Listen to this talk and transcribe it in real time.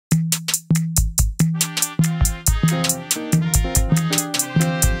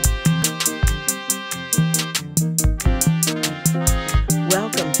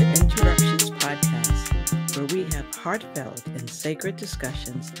heartfelt and sacred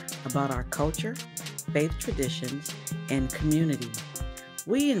discussions about our culture, faith traditions, and community.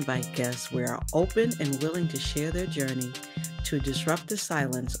 We invite guests who are open and willing to share their journey to disrupt the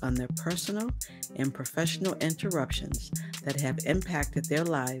silence on their personal and professional interruptions that have impacted their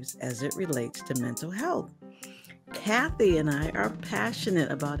lives as it relates to mental health. Kathy and I are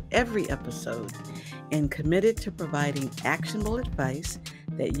passionate about every episode and committed to providing actionable advice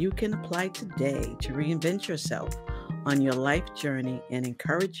that you can apply today to reinvent yourself on your life journey and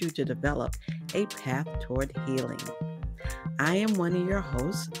encourage you to develop a path toward healing. I am one of your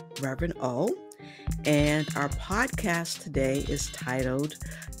hosts, Reverend O, and our podcast today is titled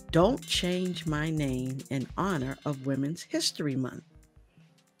Don't Change My Name in honor of Women's History Month.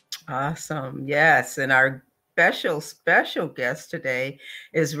 Awesome. Yes. And our special guest today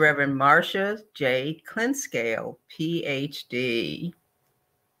is Reverend Marcia J. Clinkscales, PhD.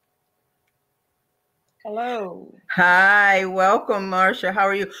 Hello. Hi, welcome, Marcia. How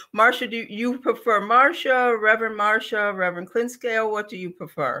are you? Marcia, do you prefer Marcia, Reverend Clinkscales? What do you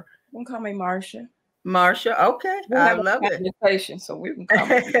prefer? You can call me Marcia. Marcia, okay. I love it. So we can come.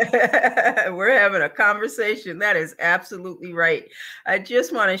 We're having a conversation. That is absolutely right. I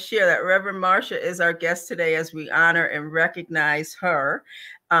just want to share that Reverend Marcia is our guest today as we honor and recognize her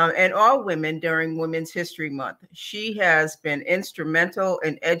and all women during Women's History Month. She has been instrumental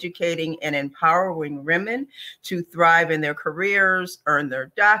in educating and empowering women to thrive in their careers, earn their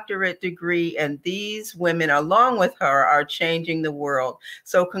doctorate degree, and these women, along with her, are changing the world.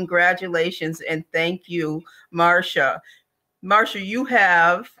 So congratulations and thank you, Marcia. Marcia, you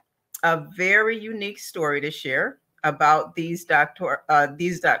have a very unique story to share about these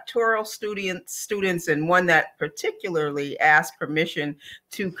doctoral students, and one that particularly asked permission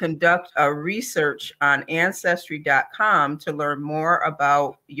to conduct a research on Ancestry.com to learn more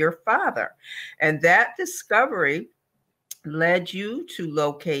about your father. And that discovery led you to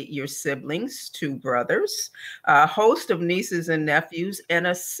locate your siblings, 2 brothers, a host of nieces and nephews, and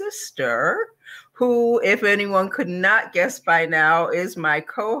a sister who, if anyone could not guess by now, is my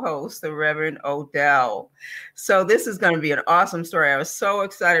co-host, the Reverend Odell. So this is going to be an awesome story. I was so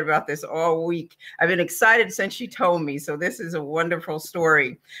excited about this all week. I've been excited since she told me. So this is a wonderful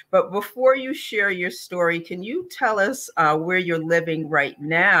story. But before you share your story, can you tell us where you're living right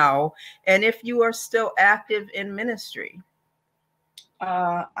now and if you are still active in ministry?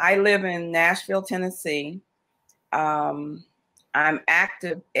 I live in Nashville, Tennessee. I'm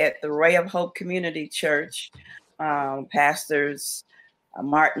active at the Ray of Hope Community Church. Pastors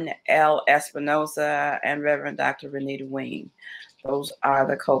Martin L. Espinosa and Reverend Dr. Renita Wing. Those are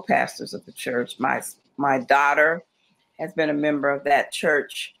the co-pastors of the church. My daughter has been a member of that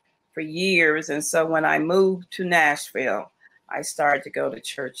church for years. And so when I moved to Nashville, I started to go to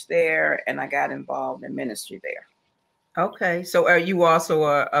church there and I got involved in ministry there. Okay. So are you also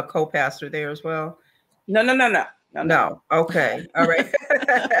a co-pastor there as well? No. Okay. All right.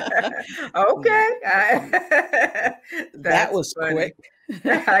 Okay. That was quick.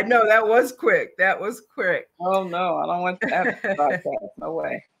 I know that was quick. Oh no, I don't want that. No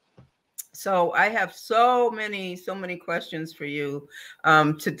way. So I have so many questions for you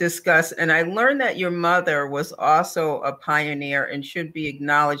to discuss. And I learned that your mother was also a pioneer and should be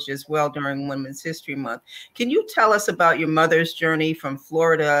acknowledged as well during Women's History Month. Can you tell us about your mother's journey from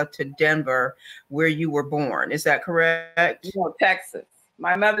Florida to Denver, where you were born? Is that correct? No, Texas.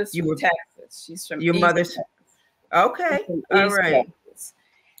 My mother's from Texas. She's from your mother's. Texas. Okay. All right. Texas.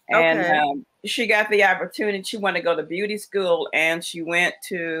 And she got the opportunity. She wanted to go to beauty school and she went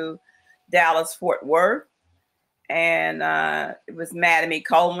to Dallas, Fort Worth, and it was Madam E.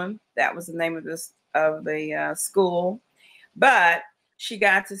 Coleman. That was the name of the school. But she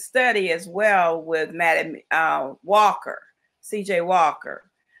got to study as well with Madam Walker, C.J. Walker.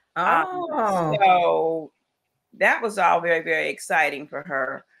 So that was all very, very exciting for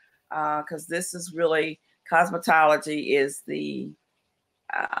her because this is really cosmetology is the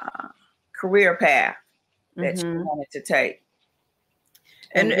career path that she wanted to take.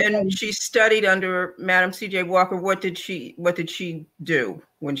 And she studied under Madam C.J. Walker. What did she do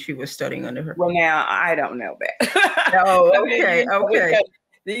when she was studying under her? Well, now I don't know that. Oh, okay, okay.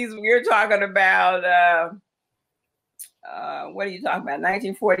 You're talking about what are you talking about?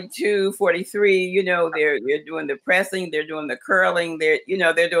 1942, 43. You know, they're doing the pressing, they're doing the curling, they're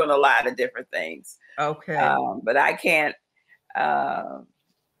doing a lot of different things. Okay, but I can't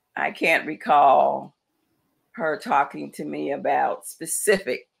recall her talking to me about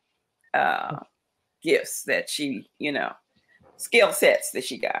specific gifts that she, skill sets that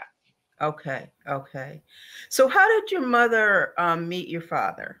she got. Okay. So how did your mother meet your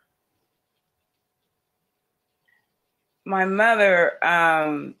father? my mother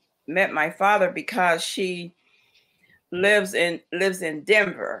met my father because she lives in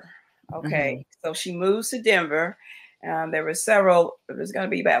Denver. Okay, so she moves to Denver. There were several. There was going to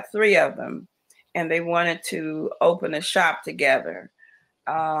be about 3 of them, and they wanted to open a shop together.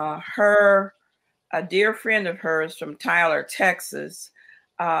 A dear friend of hers from Tyler, Texas,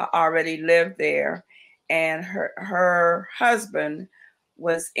 already lived there, and her husband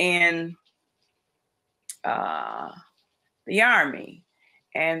was in the Army,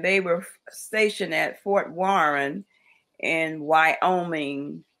 and they were stationed at Fort Warren in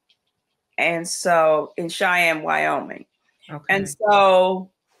Wyoming, and so in Cheyenne, Wyoming. Okay. And so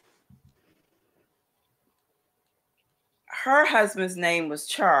her husband's name was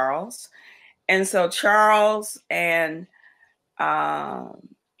Charles, and so Charles and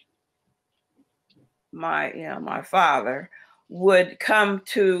my father would come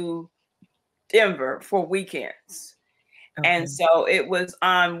to Denver for weekends. Okay. And so it was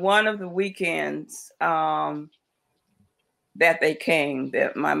on one of the weekends that they came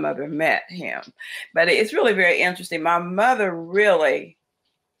that my mother met him. But it's really very interesting. My mother really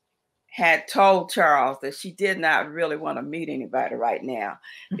had told Charles that she did not really want to meet anybody right now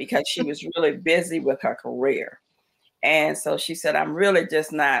because she was really busy with her career. And so she said, I'm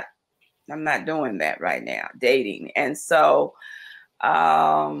not doing that right now, dating. And so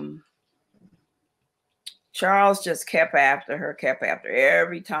Charles just kept after her,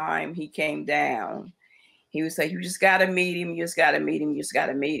 every time he came down. He would say, you just got to meet him. You just got to meet him. You just got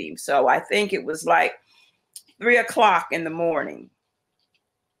to meet him. So I think it was like 3 o'clock in the morning,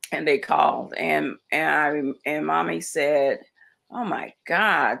 and they called, and mommy said, oh my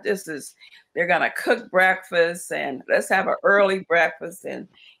God, they're going to cook breakfast, and let's have an early breakfast. And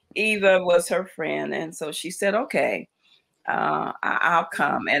Eva was her friend. And so she said, okay, I'll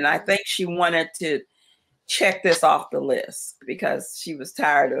come. And I think she wanted to check this off the list because she was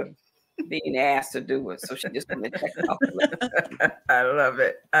tired of being asked to do it. So she just wanted to check it off the list. I love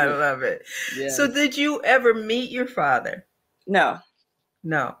it. I love it. Yes. So did you ever meet your father? No.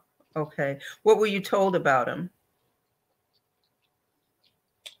 No. Okay. What were you told about him?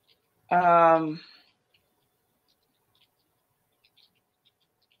 After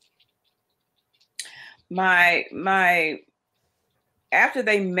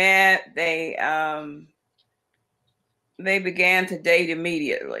they met, they began to date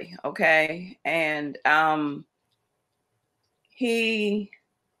immediately. Okay. And he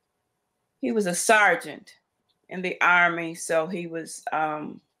was a sergeant in the Army. So he was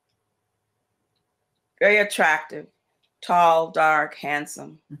very attractive, tall, dark,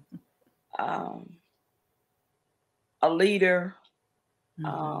 handsome, a leader.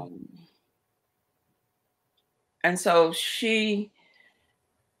 And so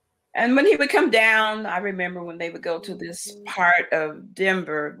and when he would come down, I remember when they would go to this part of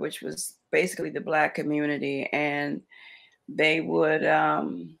Denver, which was basically the Black community, and they would,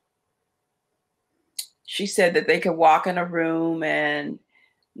 she said that they could walk in a room and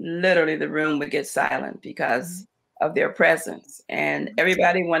literally the room would get silent because of their presence. And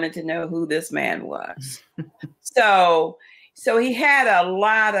everybody wanted to know who this man was. So he had a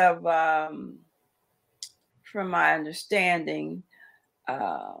lot of, from my understanding,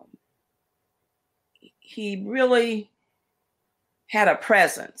 he really had a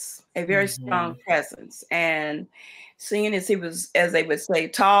presence, a very strong presence. And seeing as he was, as they would say,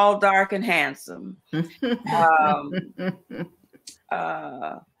 tall, dark, and handsome,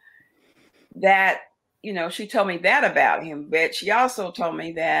 that, she told me that about him, but she also told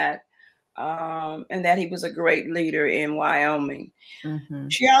me that, and that he was a great leader in Wyoming.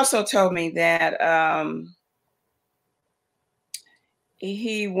 She also told me that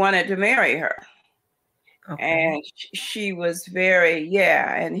he wanted to marry her. Okay. And she was very,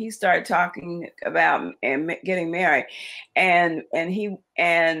 and he started talking about and getting married, and he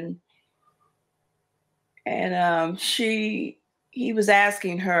was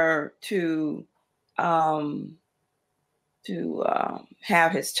asking her to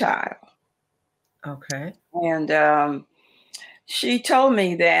have his child. Okay. And she told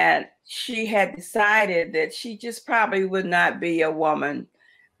me that she had decided that she just probably would not be a woman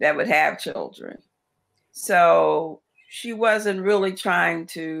that would have children. So she wasn't really trying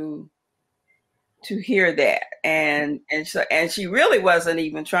to hear that. And she really wasn't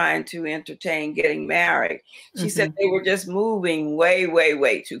even trying to entertain getting married. She said they were just moving way, way,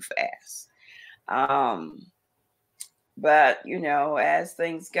 way too fast. But, as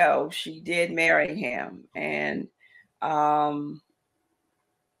things go, she did marry him. And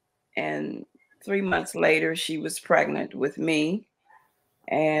 3 months later, she was pregnant with me.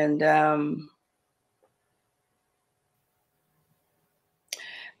 And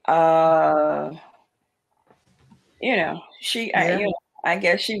You know, she, Yeah. I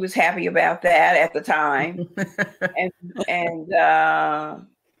guess she was happy about that at the time, and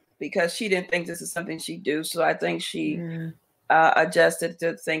because she didn't think this is something she'd do, so I think she adjusted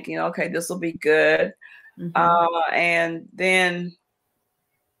to thinking, okay, this will be good. And then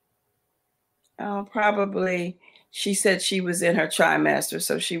probably she said she was in her trimester,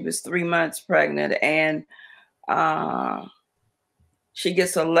 so she was 3 months pregnant, and she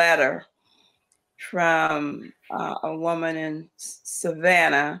gets a letter from a woman in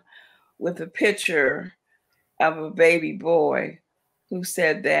Savannah with a picture of a baby boy who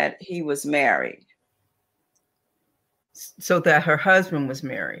said that he was married. So that her husband was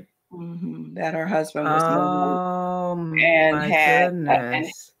married. That her husband was married. and my had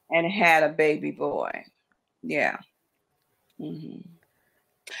goodness. And had a baby boy. Yeah.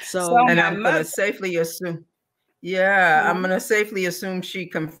 So and I'm going to safely assume. Yeah, I'm going to safely assume she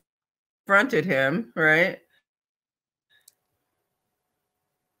confronted him, right?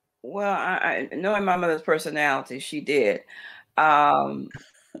 Well, I knowing my mother's personality, she did. But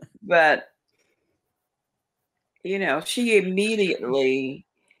she immediately,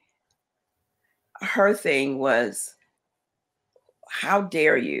 her thing was, how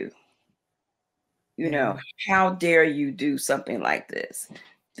dare you? How dare you do something like this?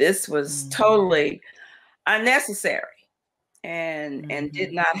 This was totally unnecessary and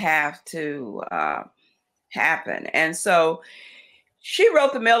did not have to happen. And so she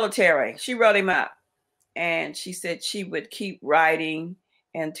wrote the military. She wrote him up, and she said she would keep writing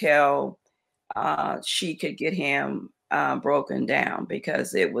until she could get him broken down,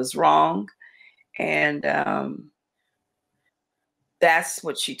 because it was wrong. And that's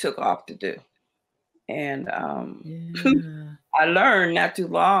what she took off to do. And I learned not too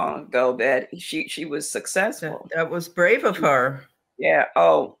long ago that she was successful. That was brave of her. Yeah.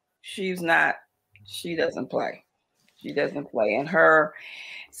 Oh, she doesn't play. She doesn't play. And her,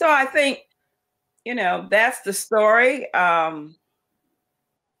 so I think, that's the story.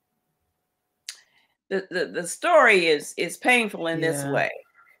 The story is painful in this way,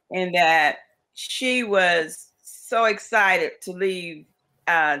 in that she was so excited to leave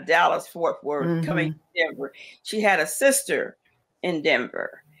Dallas Fort Worth, coming to Denver. She had a sister in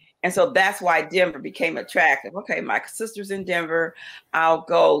Denver, and so that's why Denver became attractive. Okay, my sister's in Denver, I'll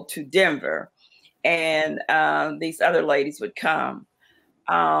go to Denver, and these other ladies would come.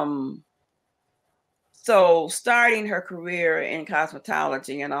 So starting her career in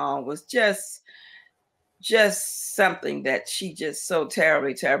cosmetology and all was just something that she just so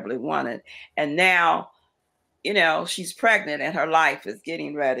terribly, terribly wanted. And now, she's pregnant and her life is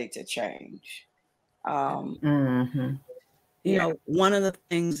getting ready to change. You know, one of the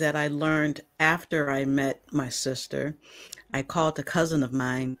things that I learned after I met my sister, I called a cousin of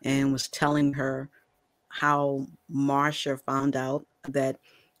mine and was telling her how Marcia found out that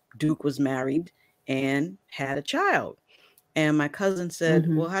Duke was married and had a child. And my cousin said,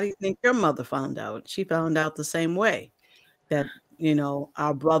 well, how do you think your mother found out? She found out the same way, that,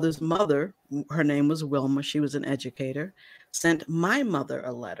 our brother's mother, her name was Wilma, she was an educator, sent my mother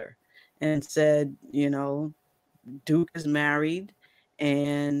a letter and said, Duke is married.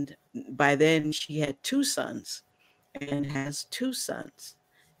 And by then she had 2 sons and has 2 sons.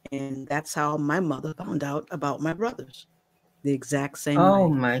 And that's how my mother found out about my brothers. The exact same way. Oh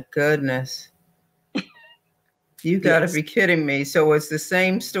my goodness. You gotta be kidding me. So it's the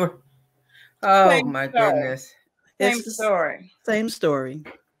same story. Oh my goodness. Same story. Same story.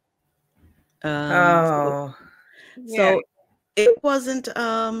 So it wasn't,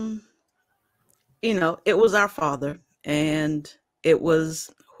 it was our father, and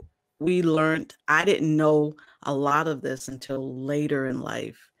we learned, I didn't know a lot of this until later in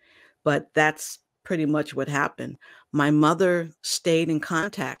life, but that's pretty much what happened. My mother stayed in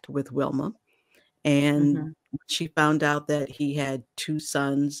contact with Wilma, and she found out that he had 2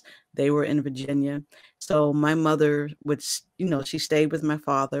 sons. They were in Virginia. So my mother would, she stayed with my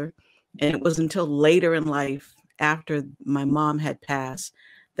father. And it was until later in life, after my mom had passed,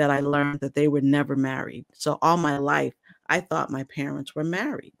 that I learned that they were never married. So all my life, I thought my parents were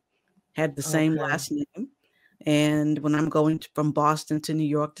married, had the same last name. And when I'm going from Boston to New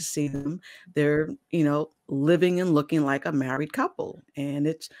York to see them, they're, living and looking like a married couple. And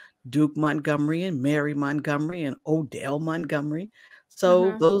it's Duke Montgomery and Mary Montgomery and Odell Montgomery.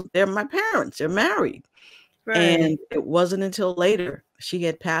 So they're my parents. They're married. Right. And it wasn't until later, she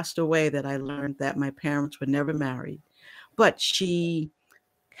had passed away, that I learned that my parents were never married. But she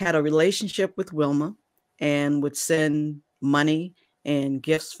had a relationship with Wilma and would send money and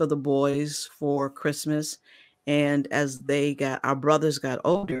gifts for the boys for Christmas. And as our brothers got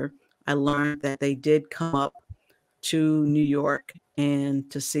older, I learned that they did come up to New York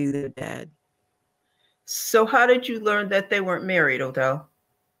and to see their dad. So how did you learn that they weren't married, Odell?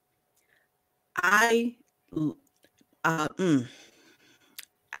 I was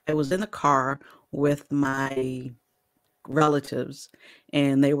in the car with my relatives,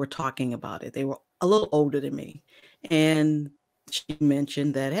 and they were talking about it. They were a little older than me, and she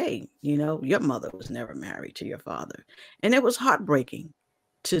mentioned that, hey, your mother was never married to your father, and it was heartbreaking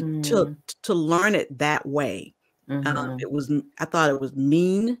to learn it that way. I thought it was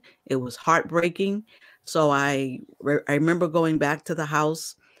mean. It was heartbreaking. So I remember going back to the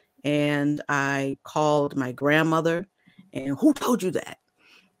house, and I called my grandmother, and who told you that?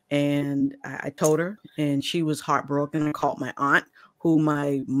 And I told her, and she was heartbroken. I called my aunt, who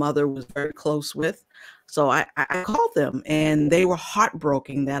my mother was very close with. So I called them, and they were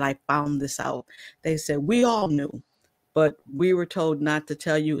heartbroken that I found this out. They said, we all knew, but we were told not to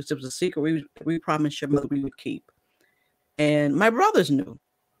tell you. It was a secret. We promised your mother we would keep. And my brothers knew.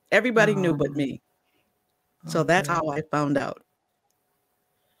 Everybody knew but me. So that's how I found out.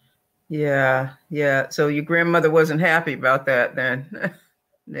 Yeah. Yeah. So your grandmother wasn't happy about that then.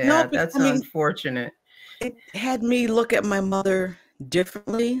 Yeah, no, that's unfortunate. It had me look at my mother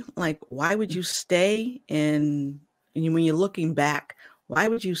differently. Like, why would you stay? And when you're looking back, why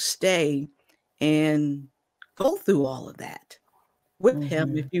would you stay and go through all of that with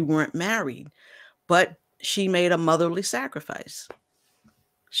him if you weren't married? But she made a motherly sacrifice.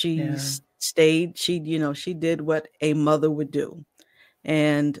 She stayed. She did what a mother would do.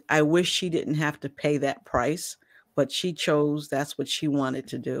 And I wish she didn't have to pay that price, but she chose, that's what she wanted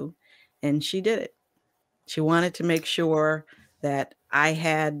to do. And she did it. She wanted to make sure that I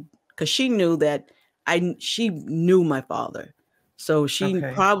had, because she knew that she knew my father. So she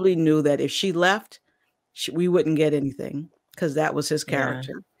probably knew that if she left, we wouldn't get anything, because that was his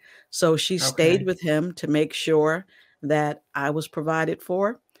character. Yeah. So she stayed with him to make sure that I was provided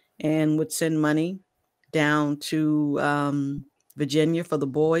for, and would send money down to Virginia for the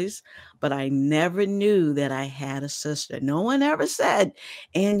boys. But I never knew that I had a sister. No one ever said,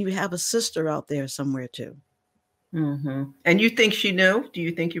 and you have a sister out there somewhere too. And you think she knew? Do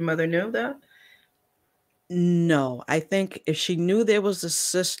you think your mother knew that? No, I think if she knew there was a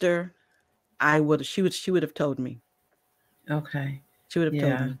sister, she would have told me. Okay. She would have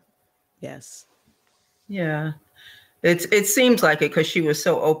told me. Yes. Yeah. It seems like it, because she was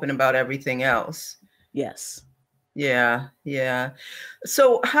so open about everything else. Yes. Yeah. Yeah.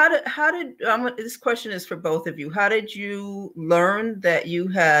 So how did this question is for both of you. How did you learn that you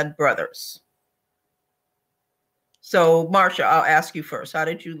had brothers? So Marcia, I'll ask you first. How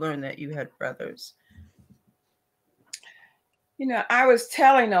did you learn that you had brothers? I was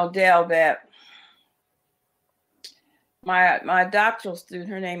telling Odell that my doctoral student,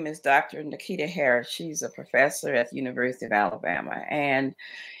 her name is Dr. Nikita Harris. She's a professor at the University of Alabama. And,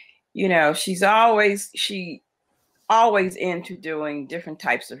 she's always into doing different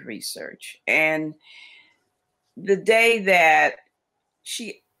types of research. And the day that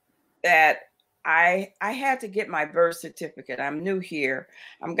I had to get my birth certificate. I'm new here.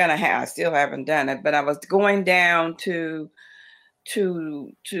 I still haven't done it, but I was going down to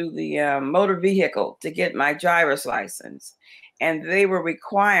the motor vehicle to get my driver's license. And they were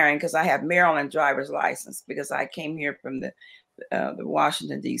requiring, because I have Maryland driver's license, because I came here from the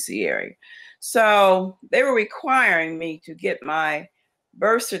Washington, D.C. area. So they were requiring me to get my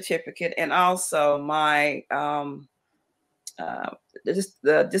birth certificate and also my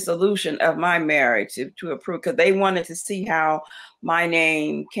the dissolution of my marriage to approve, because they wanted to see how my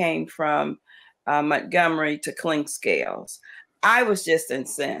name came from Montgomery to Clinkscales. I was just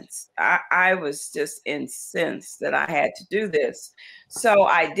incensed. I was just incensed that I had to do this. So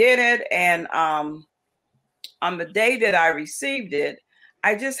I did it. And on the day that I received it,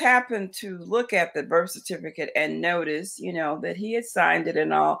 I just happened to look at the birth certificate and notice, that he had signed it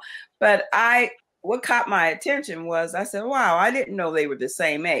and all. But what caught my attention was, I said, wow, I didn't know they were the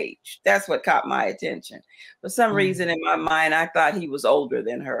same age. That's what caught my attention. For some reason in my mind, I thought he was older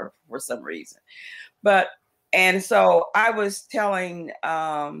than her for some reason. And so I was telling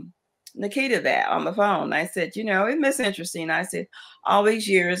Nikita that on the phone. I said, it's interesting. I said, all these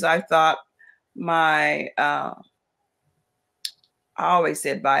years I thought I always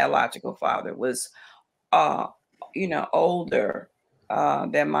said biological father was, older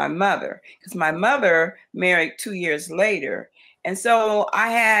than my mother, because my mother married 2 years later. And so I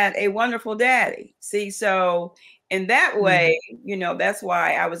had a wonderful daddy. See, so in that way, that's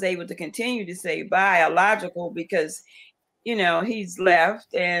why I was able to continue to say biological, because, he's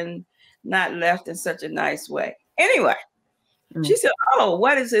left, and not left in such a nice way. Anyway, Mm. she said, "Oh,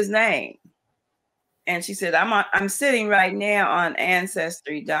 what is his name?" And she said, I'm sitting right now on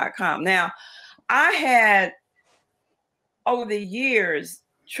ancestry.com. Now, I had over the years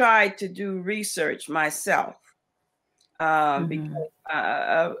tried to do research myself because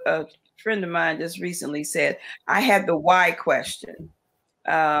a friend of mine just recently said I had the why question.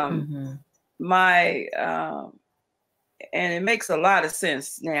 My and it makes a lot of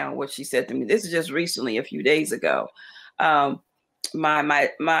sense now what she said to me. This is just recently, a few days ago.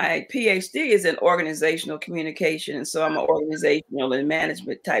 My PhD is in organizational communication, and so I'm an organizational and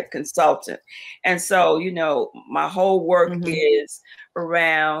management type consultant. And so, you know, my whole work is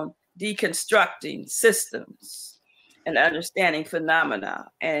around deconstructing systems and understanding phenomena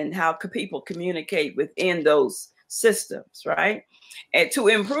and how people communicate within those systems, right? And to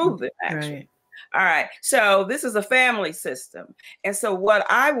improve them, actually. Right. All right. So this is a family system. And so what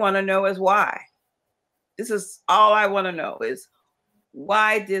I want to know is why. This is all I want to know is,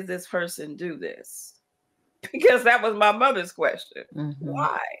 why did this person do this? Because that was my mother's question.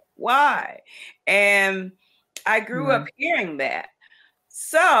 Why? And I grew up hearing that.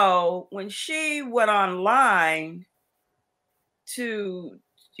 So when she went online to,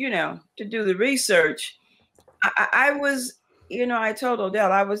 you know, to do the research, I was, you know, I told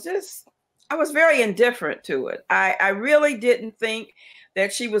Odell, I was very indifferent to it. I really didn't think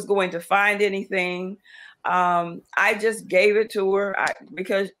that she was going to find anything. I just gave it to her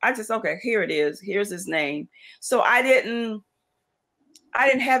because I just, okay, here it is. Here's his name. So I didn't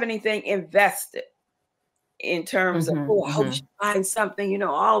have anything invested in terms of, oh, I hope she finds something, you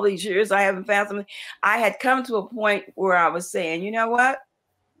know, all these years I haven't found something. I had come to a point where I was saying, you know what?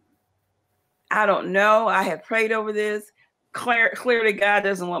 I don't know. I have prayed over this. Clearly God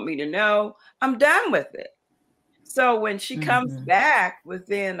doesn't want me to know. I'm done with it. So when she comes back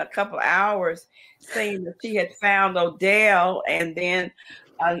within a couple of hours saying that she had found Odell and then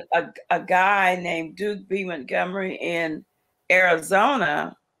a guy named Duke B. Montgomery in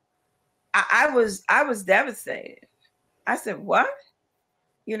Arizona, I was devastated. I said, what?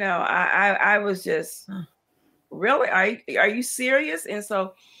 You know, I was just, really? Are you serious? And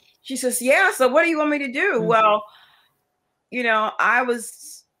so she says, yeah. So what do you want me to do? Well, you know, I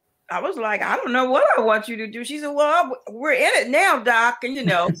was like, I don't know what I want you to do. She said, well, we're in it now, Doc. And, you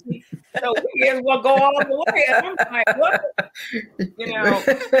know, so we as well go all the way. And I'm like, what? You know,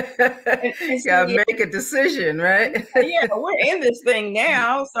 you gotta make a decision, right? Yeah, we're in this thing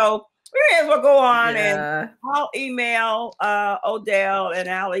now. So we as well go on, and I'll email Odell and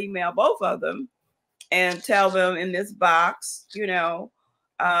I'll email both of them and tell them in this box, you know,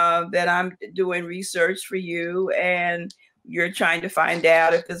 that I'm doing research for you and you're trying to find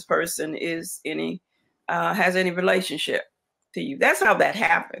out if this person is has any relationship to you. That's how that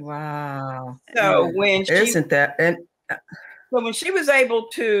happened. Wow. So when when she was able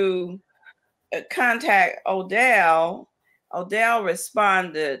to contact Odell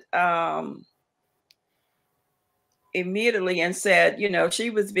responded immediately and said, you know, she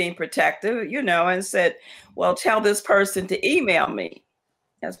was being protective, you know, and said, well, tell this person to email me.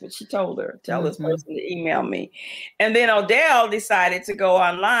 That's what she told her. Tell this person to email me. And then Odell decided to go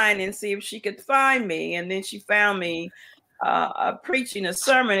online and see if she could find me. And then she found me preaching a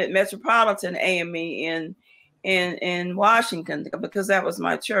sermon at Metropolitan AME in Washington, because that was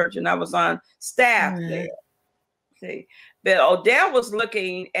my church and I was on staff there. See, but Odell was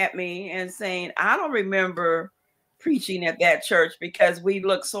looking at me and saying, I don't remember preaching at that church because we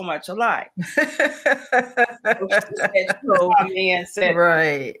look so much alike. So she said,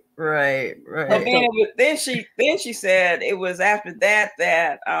 right. So then she said it was after that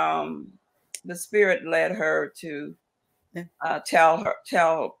the Spirit led her to tell her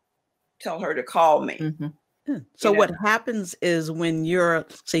to call me. So what happens is when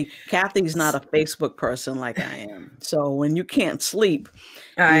Kathy's not a Facebook person like I am. So when you can't sleep,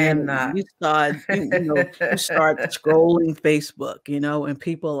 I am not. You start, you start scrolling Facebook, you know, and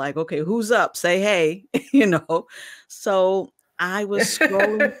people are like, okay, who's up? Say hey, you know. So I was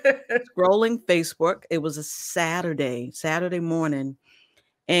scrolling Facebook. It was a Saturday morning.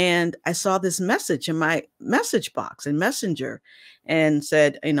 And I saw this message in my message box in Messenger and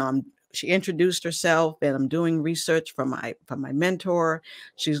said, you know, she introduced herself and I'm doing research for my mentor.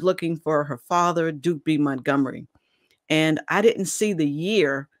 She's looking for her father, Duke B. Montgomery. And I didn't see the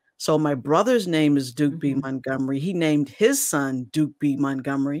year. So my brother's name is Duke B. Montgomery. He named his son Duke B.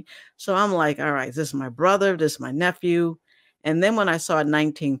 Montgomery. So I'm like, all right, this is my brother, this is my nephew. And then when I saw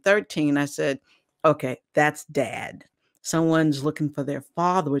 1913, I said, okay, that's dad. Someone's looking for their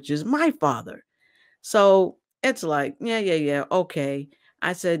father, which is my father. So it's like, yeah, okay.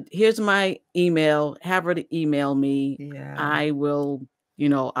 I said, here's my email. Have her to email me. Yeah. I will,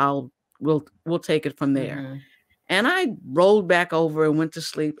 we'll take it from there. Mm-hmm. And I rolled back over and went to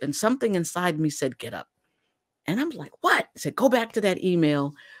sleep, and something inside me said, get up. And I'm like, what? I said, go back to that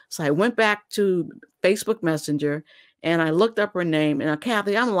email. So I went back to Facebook Messenger and I looked up her name. And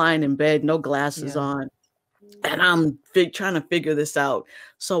Kathy, I'm lying in bed, no glasses on. And I'm trying to figure this out.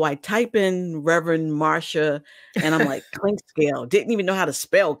 So I type in Reverend Marcia, and I'm like, Clinkscale. Didn't even know how to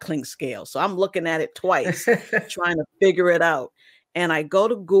spell Clinkscale. So I'm looking at it twice, trying to figure it out. And I go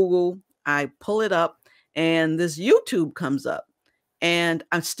to Google, I pull it up, and this YouTube comes up. And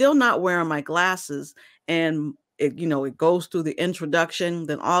I'm still not wearing my glasses. And it goes through the introduction.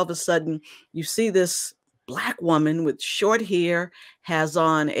 Then all of a sudden, you see this Black woman with short hair, has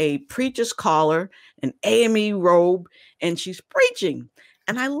on a preacher's collar, an AME robe, and she's preaching.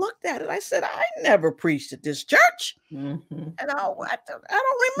 And I looked at it. I said, I never preached at this church. Mm-hmm. And I don't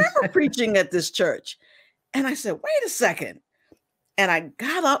remember preaching at this church. And I said, wait a second. And I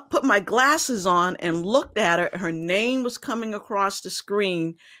got up, put my glasses on, and looked at her. Her name was coming across the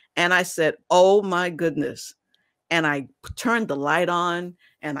screen. And I said, oh my goodness. And I turned the light on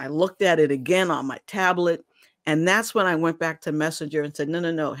and I looked at it again on my tablet. And that's when I went back to Messenger and said,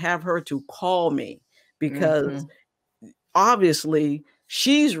 no, have her to call me, because obviously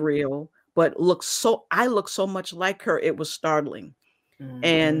she's real, but I look so much like her. It was startling.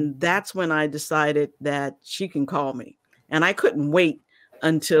 And that's when I decided that she can call me. And I couldn't wait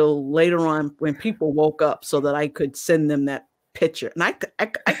until later on when people woke up so that I could send them that picture. And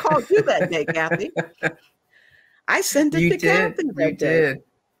I called you that day, Kathy. I sent it to Kathy that day.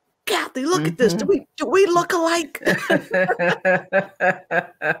 Kathy, look at this. Do we look alike?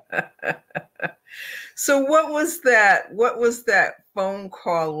 So what was that phone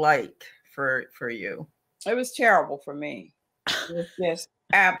call like for you? It was terrible for me. It was just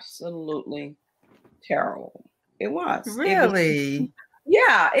absolutely terrible. It was. Really?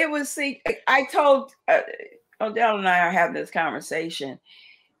 It was. See, I told Odell and I are having this conversation.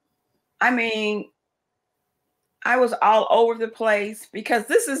 I mean, I was all over the place because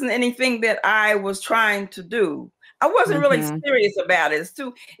this isn't anything that I was trying to do. I wasn't really serious about it.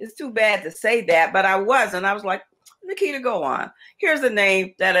 It's too bad to say that, but I wasn't. I was like, Nikita, go on. Here's the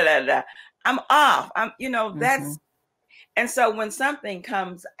name. Da da da da. I'm off. That's. And so when something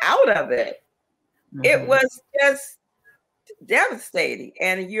comes out of it, it was just devastating,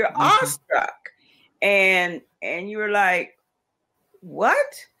 and you're awestruck, and you're like, what?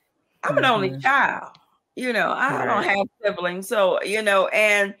 I'm an only child. I don't have siblings. So,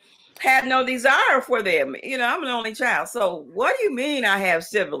 and had no desire for them. I'm an only child. So what do you mean I have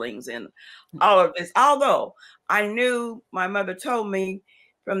siblings and all of this? Although I knew my mother told me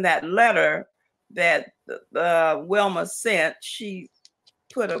from that letter that Wilma sent, she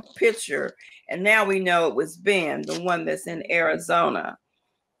put a picture, and now we know it was Ben, the one that's in Arizona,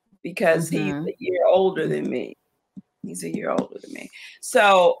 because he's a year older than me. He's a year older than me.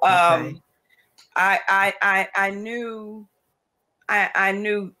 So, I knew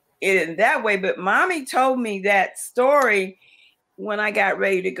it in that way, but Mommy told me that story when I got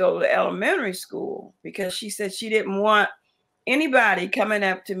ready to go to elementary school, because she said she didn't want anybody coming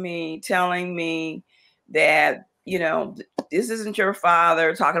up to me telling me that, this isn't your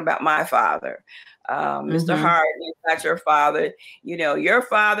father, talking about my father. Mr. Hart is not your father. Your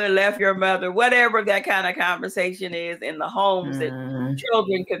father left your mother, whatever that kind of conversation is in the homes that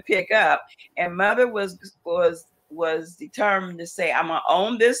children could pick up. And Mother was determined to say, I'm gonna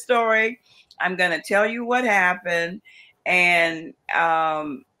own this story. I'm gonna tell you what happened. And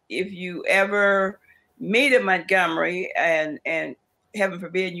if you ever meet in Montgomery and heaven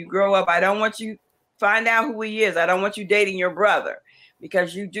forbid you grow up, I don't want you find out who he is. I don't want you dating your brother,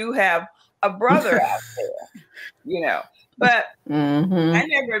 because you do have a brother out there, but I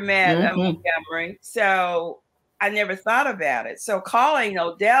never met a Montgomery, so I never thought about it. So calling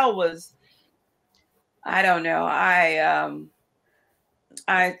Odell was, I don't know. I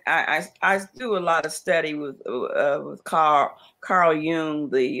do a lot of study with Carl Jung,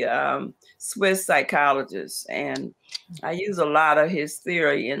 the Swiss psychologist, and I use a lot of his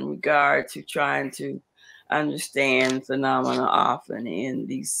theory in regard to trying to understand phenomena often in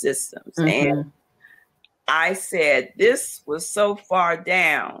these systems. And I said this was so far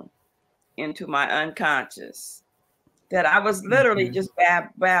down into my unconscious that I was literally just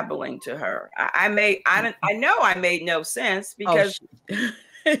babbling to her. I know I made no sense, because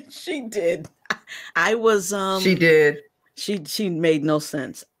she did. I was she did. She made no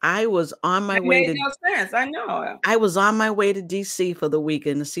sense. I was on my way to no sense. I know. I was on my way to DC for the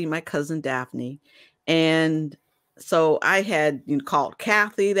weekend to see my cousin Daphne. And So I had called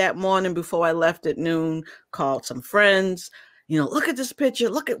Kathy that morning before I left at noon, called some friends, look at this picture.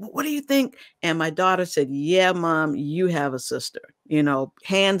 Look at, what do you think? And my daughter said, yeah, Mom, you have a sister,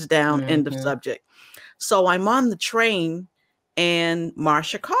 hands down, end of subject. So I'm on the train and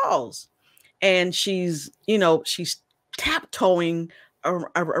Marcia calls, and she's taptoeing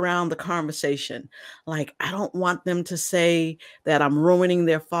around the conversation. Like, I don't want them to say that I'm ruining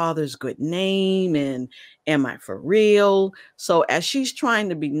their father's good name, and am I for real? So as she's trying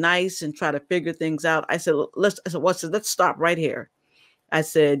to be nice and try to figure things out, I said, let's stop right here. I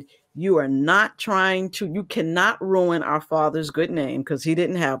said, you are not you cannot ruin our father's good name, because he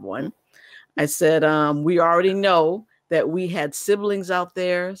didn't have one. I said, we already know that we had siblings out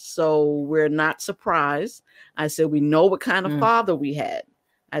there, so we're not surprised. I said, we know what kind of father we had.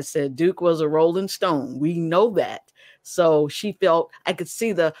 I said, Duke was a Rolling Stone. We know that. So she felt, I could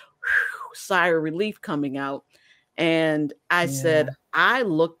see the sigh of relief coming out. And I said, I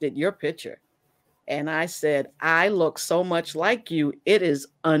looked at your picture and I said, I look so much like you. It is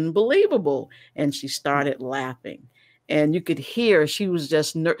unbelievable. And she started laughing. And you could hear she was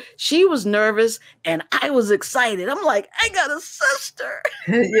just she was nervous and I was excited. I'm like, I got a sister.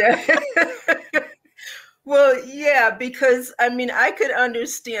 Yeah. Well, yeah, because I could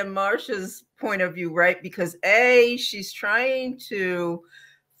understand Marcia's point of view, right? Because she's trying to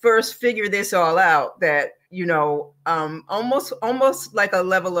first figure this all out, that almost like a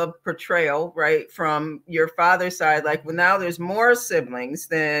level of portrayal, right, from your father's side. Like, well, now there's more siblings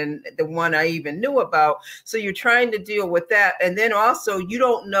than the one I even knew about, so you're trying to deal with that. And then also, you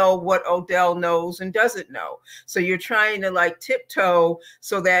don't know what Odell knows and doesn't know, so you're trying to like tiptoe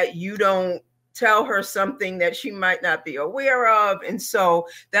so that you don't tell her something that she might not be aware of. And so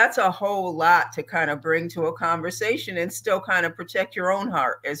that's a whole lot to kind of bring to a conversation and still kind of protect your own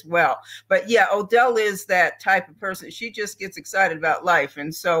heart as well. But yeah, Odell is that type of person. She just gets excited about life.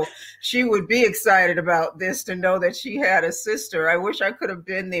 And so she would be excited about this, to know that she had a sister. I wish I could have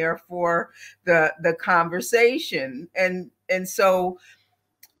been there for the conversation. And so,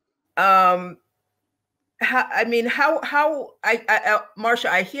 Marcia,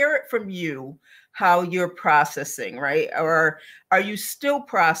 I hear it from you, how you're processing, right? Or are you still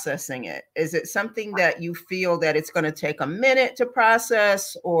processing it? Is it something that you feel that it's going to take a minute to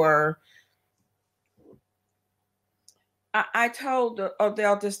process, or? I told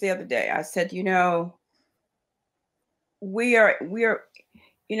Odell just the other day, I said,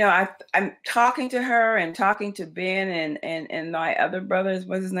 I'm talking to her and talking to Ben and my other brothers,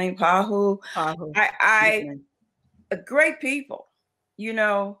 what's his name? Pahu. Great people, you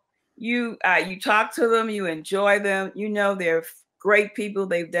talk to them, you enjoy them, they're great people.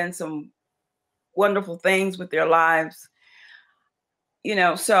 They've done some wonderful things with their lives,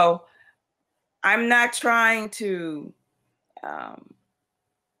 so I'm not trying to,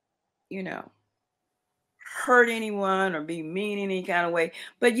 hurt anyone or be mean in any kind of way.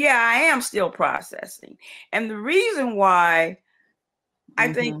 But yeah, I am still processing. And the reason why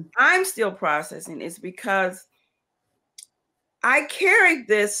I think I'm still processing is because I carried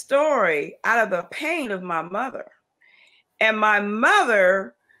this story out of the pain of my mother. And my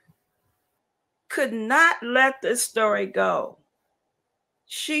mother could not let this story go.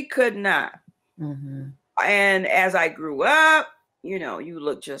 She could not. And as I grew up, you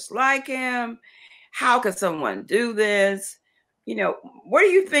look just like him. How could someone do this? What do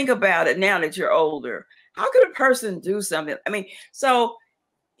you think about it now that you're older? How could a person do something? So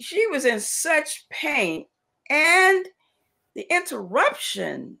she was in such pain, and the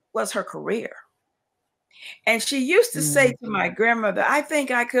interruption was her career. And she used to say to my grandmother, I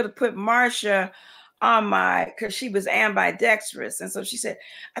think I could have put Marcia on because she was ambidextrous. And so she said,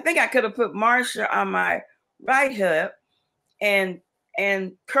 I think I could have put Marcia on my right hip and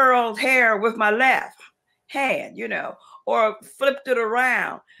curled hair with my left hand, or flipped it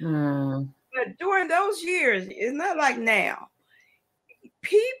around. But during those years, it's not like now.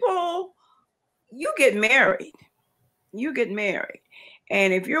 People, you get married.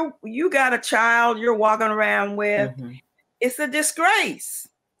 And if you got a child you're walking around with, it's a disgrace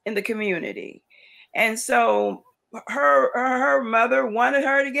in the community. And so her mother wanted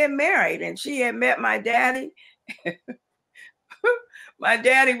her to get married, and she had met my daddy. My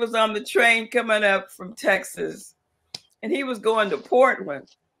daddy was on the train coming up from Texas, and he was going to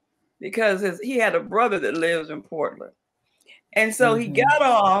Portland because he had a brother that lives in Portland. And so he got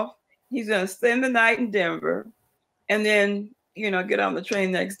off. He's going to spend the night in Denver and then, get on the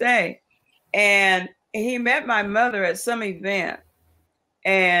train next day. And he met my mother at some event.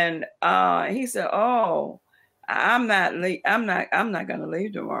 And he said, oh, I'm not going to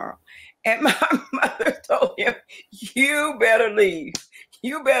leave tomorrow. And my mother told him, you better leave.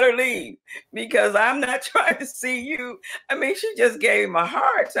 You better leave, because I'm not trying to see you. I mean, she just gave him a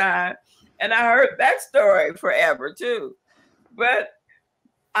hard time. And I heard that story forever too. But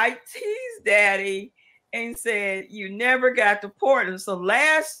I teased Daddy and said, you never got to Portland. So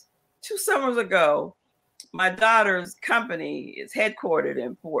last 2 summers ago, my daughter's company is headquartered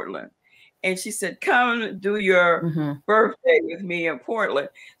in Portland. And she said, come do your birthday with me in Portland.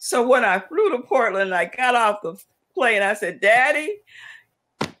 So when I flew to Portland, I got off the plane. I said, Daddy,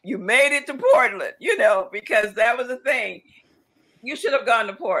 you made it to Portland, you know, because that was the thing. You should have gone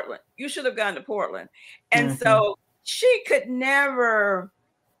to Portland. You should have gone to Portland. And so she could never,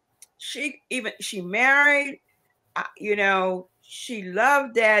 she married, you know, she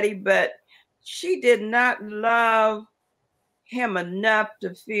loved Daddy, but she did not love him enough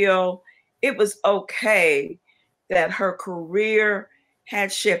to feel it was okay that her career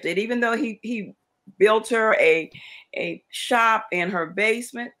had shifted. Even though he built her a shop in her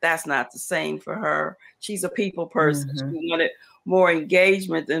basement, that's not the same for her. She's a people person. She wanted more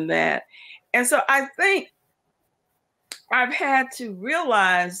engagement than that. And so I think I've had to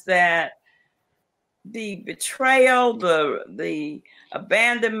realize that the betrayal, the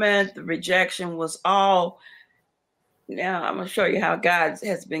abandonment, the rejection was all. Now I'm going to show you how God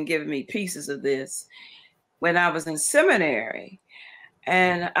has been giving me pieces of this. When I was in seminary,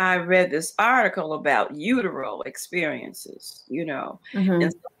 and I read this article about uteral experiences, you know,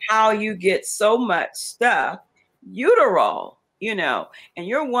 and how you get so much stuff, uteral, you know, and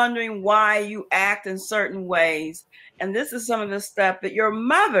you're wondering why you act in certain ways. And this is some of the stuff that your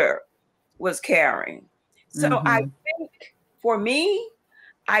mother was carrying. So I think for me,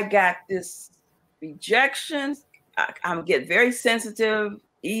 I got this rejection. I get very sensitive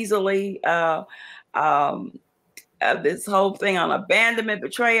easily. This whole thing on abandonment,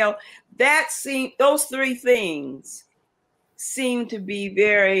 betrayal, those 3 things seem to be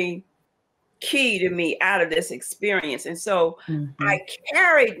very key to me out of this experience. And so I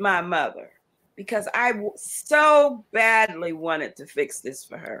carried my mother because I so badly wanted to fix this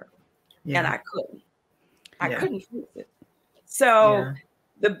for her. And I couldn't. I couldn't fix it. So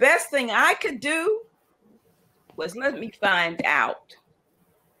the best thing I could do was let me find out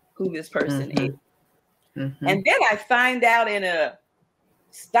who this person is. And then I find out in a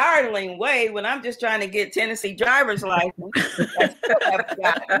startling way when I'm just trying to get Tennessee driver's license.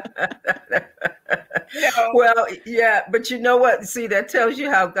 Well, yeah, but you know what? See, that tells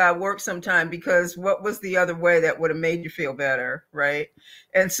you how God works sometimes, because what was the other way that would have made you feel better, right?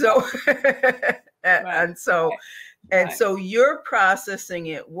 And so, and so you're processing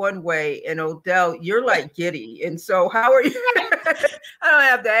it one way, and Odell, you're like giddy. And so how are you? I don't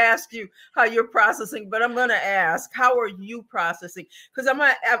have to ask you how you're processing, but I'm going to ask, how are you processing? Because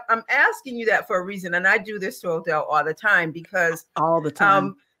I'm asking you that for a reason. And I do this to Odell all the time, because all the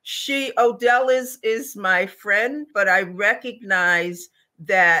time. Odell is my friend, but I recognize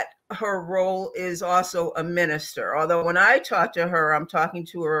that her role is also a minister. Although when I talk to her, I'm talking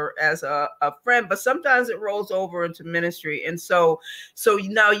to her as a friend, but sometimes it rolls over into ministry. And so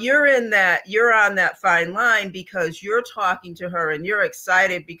now you're on that fine line, because you're talking to her and you're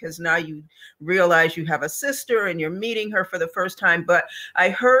excited because now you realize you have a sister and you're meeting her for the first time. But I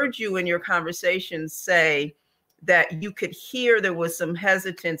heard you in your conversation say that you could hear there was some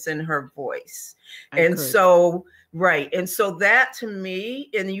hesitance in her voice. Right. And so that to me,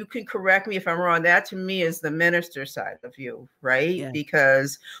 and you can correct me if I'm wrong, that to me is the minister side of you, right? Yeah.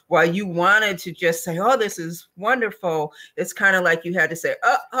 Because while you wanted to just say, oh, this is wonderful, it's kind of like you had to say,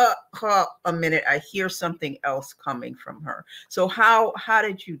 a minute, I hear something else coming from her. So how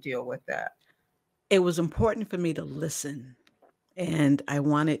did you deal with that? It was important for me to listen, and I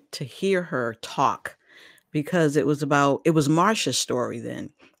wanted to hear her talk, because it was Marcia's story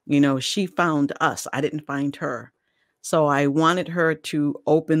then. You know, she found us. I didn't find her. So I wanted her to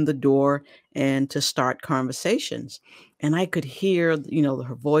open the door and to start conversations. And I could hear, you know,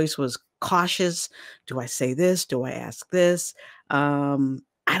 her voice was cautious. Do I say this? Do I ask this? I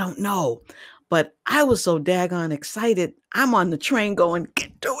don't know. But I was so daggone excited. I'm on the train going,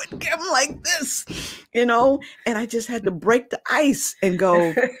 get to it, get them like this, you know? And I just had to break the ice and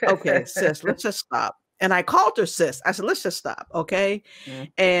go, okay, sis, let's just stop. And I called her sis. I said, let's just stop, okay? Mm-hmm.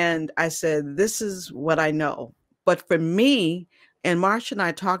 And I said, this is what I know. But for me, and Marcia and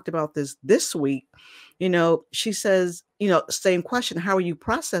I talked about this week, you know, she says, you know, same question, how are you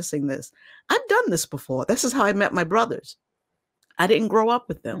processing this? I've done this before. This is how I met my brothers. I didn't grow up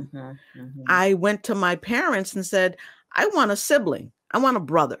with them. Mm-hmm, mm-hmm. I went to my parents and said, I want a sibling. I want a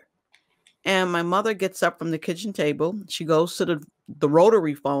brother. And my mother gets up from the kitchen table. She goes to the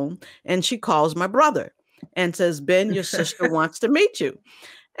rotary phone, and she calls my brother and says, Ben, your sister wants to meet you.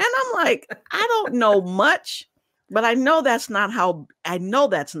 And I'm like, I don't know much, but I know that's not how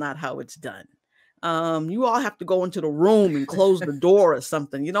it's done. You all have to go into the room and close the door or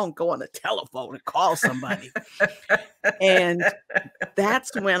something. You don't go on the telephone and call somebody. And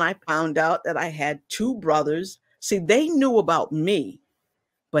that's when I found out that I had two brothers. See, they knew about me,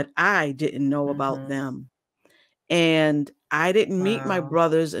 but I didn't know about them. And I didn't meet my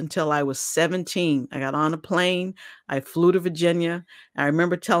brothers until I was 17. I got on a plane. I flew to Virginia. I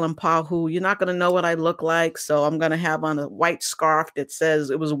remember telling Pa, who, you're not going to know what I look like, so I'm going to have on a white scarf that says,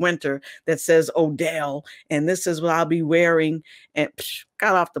 it was winter, that says Odell, and this is what I'll be wearing. And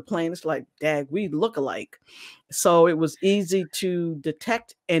got off the plane. It's like, Dad, we look alike. So it was easy to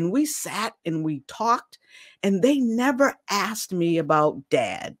detect. And we sat and we talked, and they never asked me about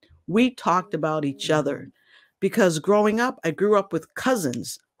Dad. We talked about each other. Because growing up, I grew up with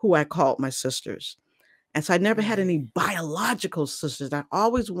cousins who I called my sisters. And so I never had any biological sisters. I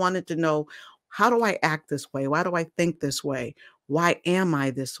always wanted to know, how do I act this way? Why do I think this way? Why am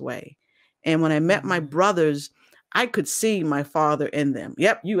I this way? And when I met my brothers, I could see my father in them.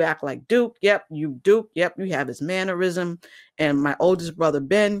 Yep, you act like Duke. Yep, you Duke. Yep, you have his mannerism. And my oldest brother,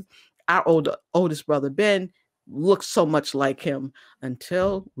 Ben, our oldest brother, Ben, looked so much like him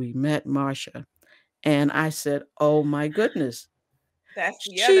until we met Marcia. And I said, oh, my goodness. That's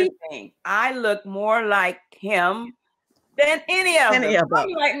the other thing. I look more like him than any of them. I'm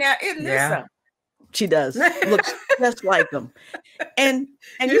like, now, isn't this something? She does. Looks just like him. And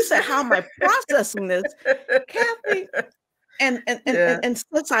you said, how am I processing this? Kathy, and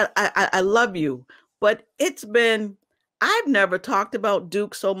since I love you, but it's been, I've never talked about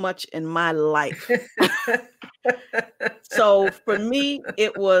Duke so much in my life. So for me,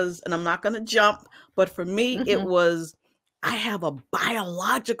 it was, and I'm not going to jump, but for me, it was, I have a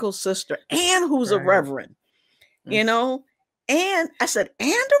biological sister and who's a reverend, you know? And I said, and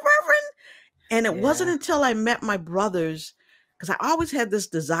a reverend? And it wasn't until I met my brothers, because I always had this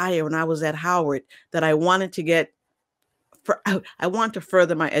desire when I was at Howard that I wanted to I wanted to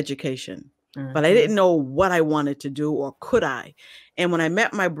further my education, but I didn't know what I wanted to do or could I. And when I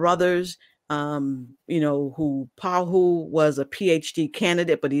met my brothers, you know, Paul was a PhD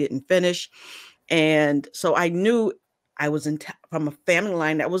candidate, but he didn't finish. And so I knew I was from a family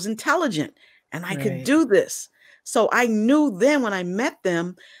line that was intelligent and I could do this. So I knew then when I met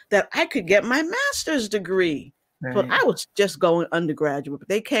them that I could get my master's degree. But I was just going undergraduate. But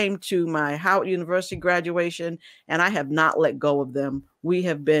they came to my Howard University graduation, and I have not let go of them. We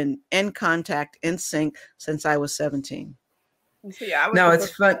have been in contact, in sync, since I was 17. See, I was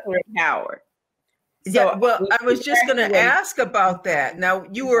it's fun at Howard. So, well, I was just going to ask about that. Now,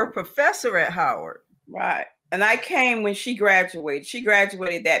 you were a professor at Howard. Right. And I came when she graduated. She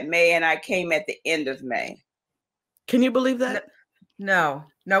graduated that May, and I came at the end of May. Can you believe that? No.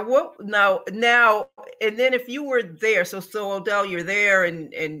 Now what? Now, and then if you were there, so Odell, you're there,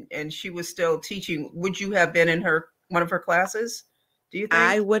 and she was still teaching. Would you have been in one of her classes? Do you think?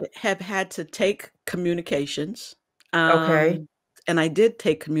 I would have had to take communications. Okay. And I did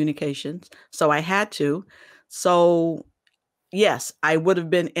take communications, so I had to. So yes, I would have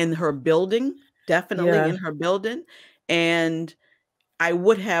been in her building, definitely in her building, and I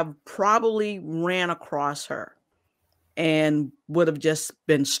would have probably ran across her and would have just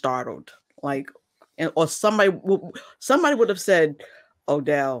been startled, or somebody would have said,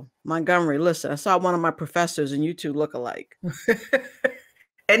 Odell, Montgomery, listen, I saw one of my professors and you two look alike.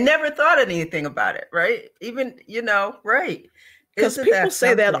 And never thought anything about it, right? Even, right. Because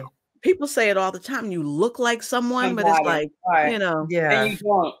people say it all the time. You look like someone, but it's like, and you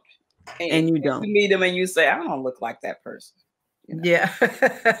don't. And you don't. You meet them and you say, I don't look like that person. Yeah.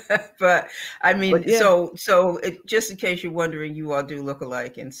 But I mean, so just in case you're wondering, you all do look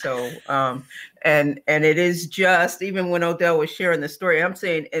alike. And so, and it is just, even when Odell was sharing the story, I'm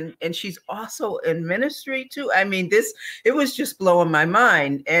saying, and she's also in ministry too. I mean, it was just blowing my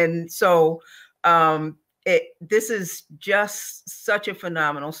mind. And so, this is just such a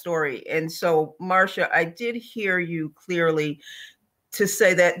phenomenal story. And so, Marcia, I did hear you clearly to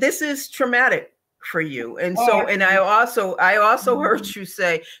say that this is traumatic for you. And so, and I also heard you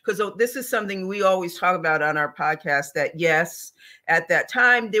say, because this is something we always talk about on our podcast, that yes, at that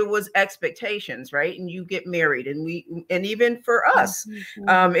time there was expectations, right? And you get married, and even for us,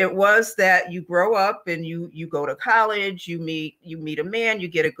 it was that you grow up and you go to college, you meet a man, you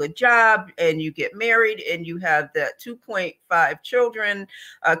get a good job, and you get married, and you have that 2.5 children,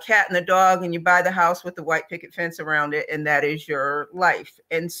 a cat and a dog, and you buy the house with the white picket fence around it, and that is your life.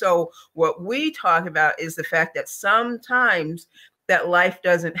 And so what we talk about is the fact that sometimes that life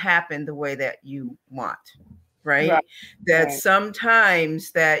doesn't happen the way that you want. Right? Right. That Right.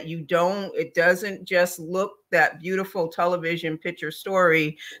 sometimes that it doesn't just look that beautiful television picture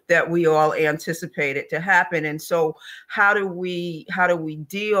story that we all anticipated to happen. And so how do we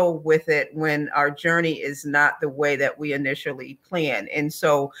deal with it when our journey is not the way that we initially planned? And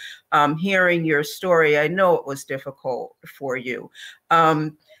so hearing your story, I know it was difficult for you.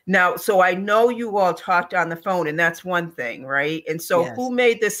 Now, so I know you all talked on the phone, and that's one thing, right? And so Yes. who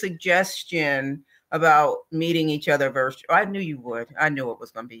made the suggestion about meeting each other virtually? I knew you would. I knew it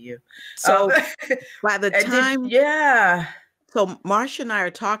was going to be you. So by the time, yeah. So Marcia and I are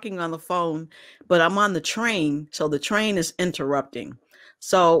talking on the phone, but I'm on the train, so the train is interrupting.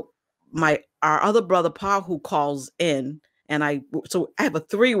 So our other brother Paul, who calls in, and so I have a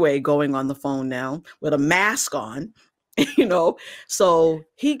three-way going on the phone now with a mask on, So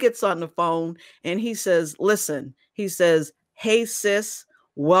he gets on the phone and he says, "Listen," he says, "Hey sis,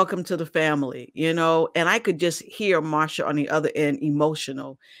 welcome to the family," and I could just hear Marcia on the other end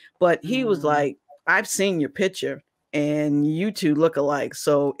emotional, but he was like, "I've seen your picture and you two look alike,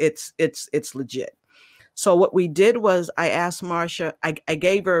 so it's legit." So what we did was I asked Marcia, I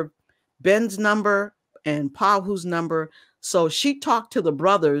gave her Ben's number and Pahu's number, so she talked to the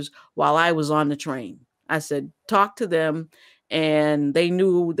brothers while I was on the train. I said, talk to them, and they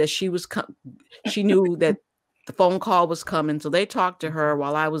knew that she knew that the phone call was coming, so they talked to her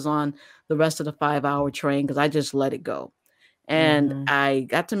while I was on the rest of the 5-hour train, because I just let it go. And I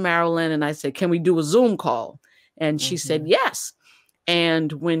got to Maryland and I said, "Can we do a Zoom call?" And she said, "Yes."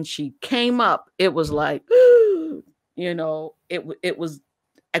 And when she came up, it was like, it was,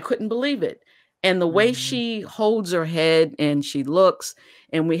 I couldn't believe it. And the way she holds her head and she looks,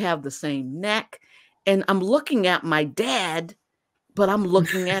 and we have the same neck. And I'm looking at my dad, but I'm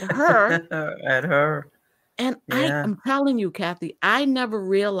looking at her. At her. And yeah. I'm telling you, Kathy, I never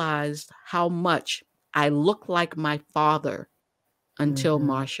realized how much I look like my father until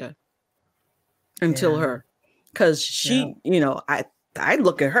Marcia, until her. Because she, I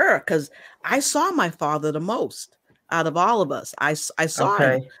look at her because I saw my father the most out of all of us. I saw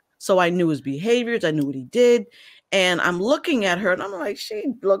him. So I knew his behaviors. I knew what he did. And I'm looking at her and I'm like,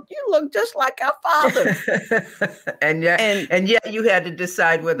 you look just like our father. and yet you had to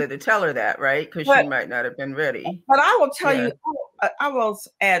decide whether to tell her that, right? Because she might not have been ready. But I will tell you, I will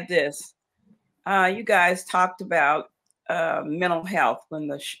add this. You guys talked about mental health when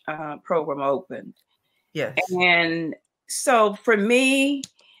the program opened. Yes. And so for me,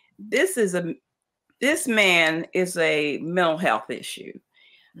 this man is a mental health issue.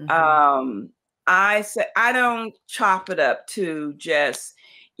 I say, I don't chop it up to just,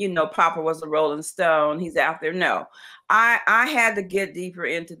 Papa was a Rolling Stone, he's out there. No, I had to get deeper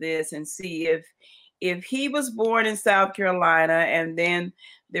into this and see if he was born in South Carolina and then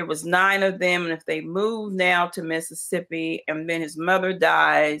there was 9 of them, and if they moved now to Mississippi, and then his mother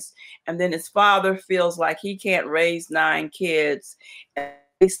dies, and then his father feels like he can't raise 9 kids, and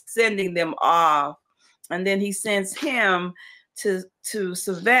he's sending them off, and then he sends him to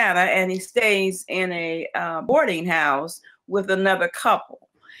Savannah, and he stays in a boarding house with another couple.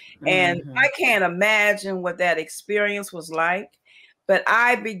 And I can't imagine what that experience was like, but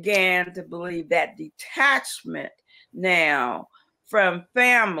I began to believe that detachment now from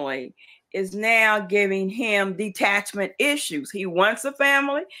family is now giving him detachment issues. He wants a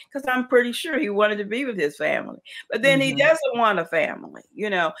family because I'm pretty sure he wanted to be with his family, but then he doesn't want a family,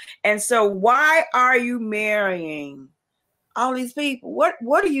 And so why are you marrying all these people? What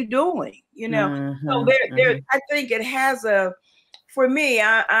are you doing? So there, I think it has for me,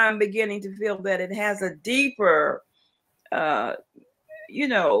 I'm beginning to feel that it has a deeper, root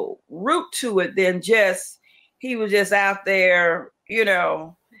to it than just, he was just out there,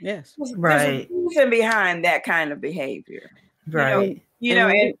 Yes. Right. There's a reason behind that kind of behavior. Right.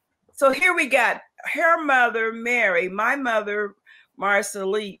 And so here we got her mother, Mary, my mother, Marcia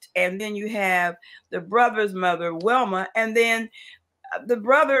Leet, and then you have the brother's mother, Wilma, and then the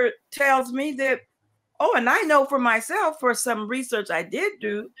brother tells me that, and I know for myself, for some research I did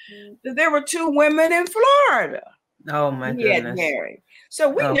do, that there were 2 women in Florida. Oh my goodness. He had married. So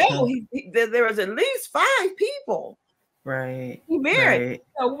we know that there was at least 5 people. Right. He married.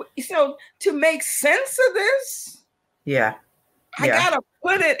 Right. So to make sense of this, I gotta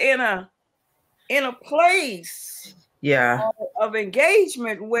put it in a place of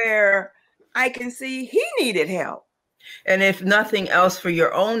engagement where I can see he needed help. And if nothing else, for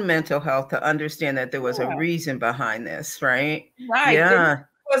your own mental health, to understand that there was a reason behind this, right? Right. Yeah. It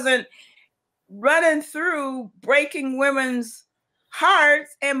wasn't running through breaking women's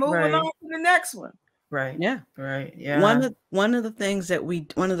hearts and moving on to the next one. Right. Yeah. Right. Yeah. One of the things that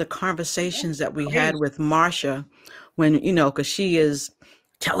one of the conversations that we had with Marcia when, because she is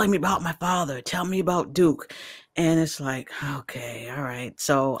telling me about my father, tell me about Duke. And it's like, okay, all right.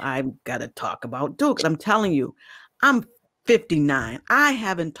 So I've got to talk about Duke. And I'm telling you, I'm 59. I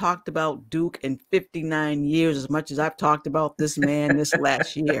haven't talked about Duke in 59 years as much as I've talked about this man this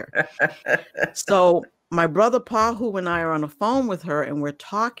last year. So my brother Pahu and I are on the phone with her and we're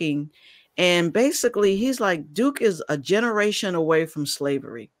talking. And basically, he's like, Duke is a generation away from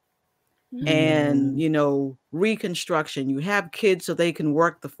slavery and, Reconstruction. You have kids so they can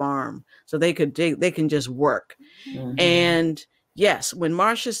work the farm, so they can just work. And yes, when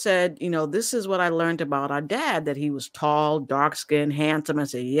Marcia said, this is what I learned about our dad, that he was tall, dark-skinned, handsome, I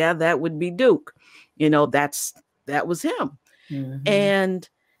said, yeah, that would be Duke. That was him. And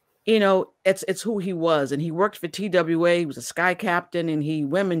it's who he was. And he worked for TWA. He was a sky captain,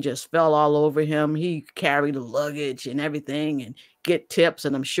 and women just fell all over him. He carried luggage and everything and get tips.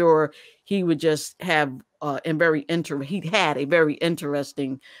 And I'm sure he would just have he had a very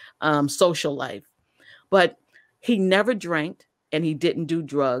interesting social life. But he never drank and he didn't do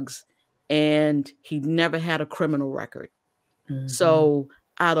drugs and he never had a criminal record. So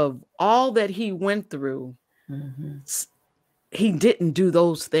out of all that he went through, he didn't do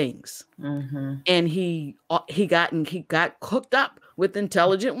those things. And he got hooked up with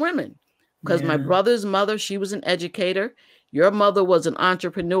intelligent women because my brother's mother, she was an educator. Your mother was an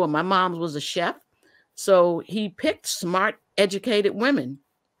entrepreneur. My mom was a chef. So he picked smart, educated women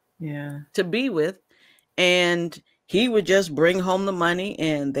to be with. And he would just bring home the money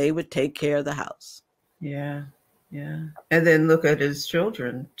and they would take care of the house. Yeah. Yeah. And then look at his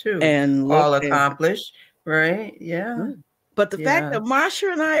children too. And all accomplished. Right. Yeah. But the fact that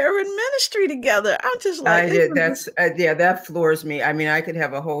Marcia and I are in ministry together, I'm just like, that floors me. I mean, I could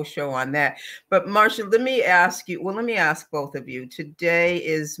have a whole show on that. But Marcia, let me ask both of you. Today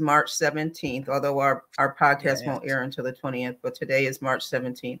is March 17th, although our podcast won't air until the 20th, but today is March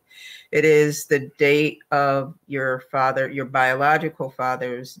 17th. It is the date of your biological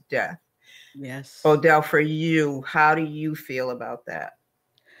father's death. Yes. Odell, for you, how do you feel about that?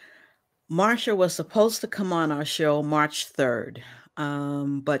 Marcia was supposed to come on our show March 3rd,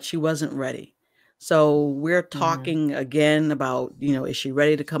 but she wasn't ready. So we're talking again about, is she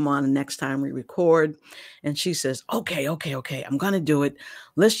ready to come on the next time we record? And she says, okay, I'm going to do it.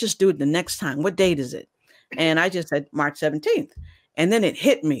 Let's just do it the next time. What date is it? And I just said March 17th. And then it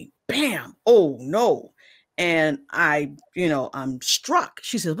hit me, bam, oh no. And I'm struck.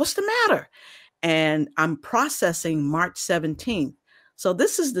 She says, what's the matter? And I'm processing March 17th. So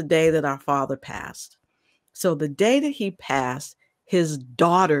this is the day that our father passed. So the day that he passed, his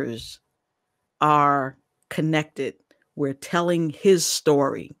daughters are connected. We're telling his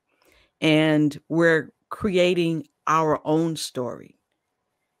story and we're creating our own story.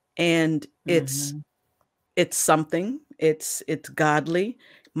 And it's something, it's godly.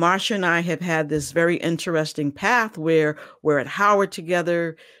 Marcia and I have had this very interesting path where we're at Howard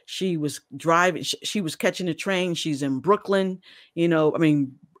together. She was driving, she was catching a train. She's in Brooklyn, in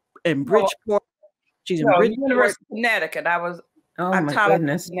Bridgeport. She's in Bridgeport. University of Connecticut. I taught in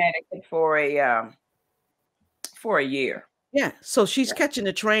Connecticut for a year. Yeah. So she's catching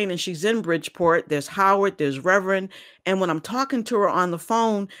a train and she's in Bridgeport. There's Howard, there's Reverend. And when I'm talking to her on the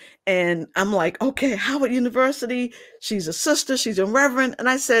phone and I'm like, okay, Howard University, she's a sister, she's a Reverend. And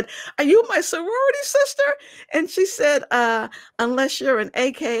I said, are you my sorority sister? And she said, unless you're an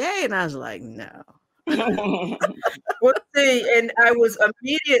AKA. And I was like, no. Well, see, and I was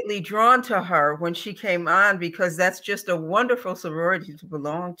immediately drawn to her when she came on because that's just a wonderful sorority to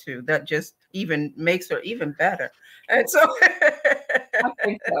belong to. That just even makes her even better. And so I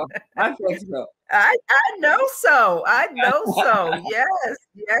think so. I know so.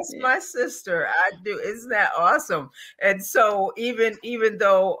 Yes, my sister. I do. Isn't that awesome? And so even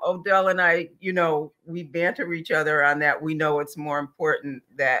though Odell and I, we banter each other on that, we know it's more important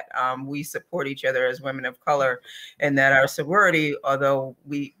that we support each other as women of color, and that our sorority, although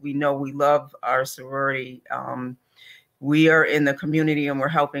we know we love our sorority, we are in the community and we're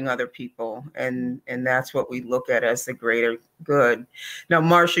helping other people. And that's what we look at as the greater good. Now,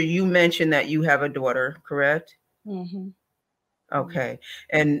 Marcia, you mentioned that you have a daughter, correct? Mm-hmm. Okay.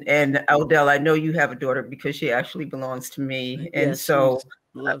 And Odell, I know you have a daughter because she actually belongs to me. And yes, so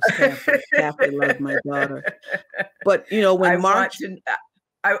loves Kathy. Kathy loves my daughter. But when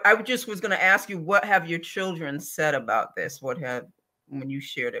I just was going to ask you, what have your children said about this? When you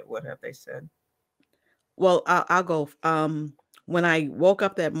shared it, what have they said? Well, I'll go. When I woke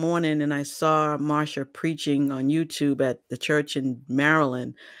up that morning and I saw Marcia preaching on YouTube at the church in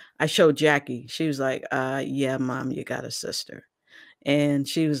Maryland, I showed Jackie. She was like, yeah, Mom, you got a sister. And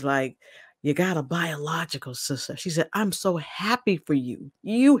she was like, you got a biological sister. She said, I'm so happy for you.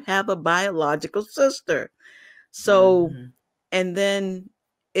 You have a biological sister. So, Mm-hmm. and then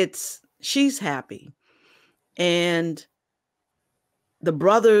she's happy. And the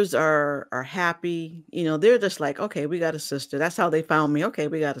brothers are happy. You know, they're just like, okay, we got a sister. That's how they found me. Okay,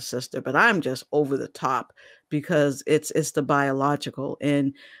 we got a sister. But I'm just over the top because it's the biological.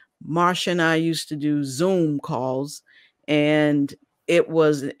 And Marcia and I used to do Zoom calls, and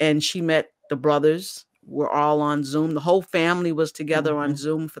she met the brothers. We're all on Zoom. The whole family was together on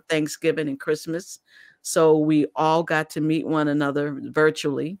Zoom for Thanksgiving and Christmas. So we all got to meet one another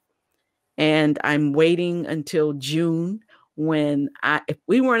virtually. And I'm waiting until June when if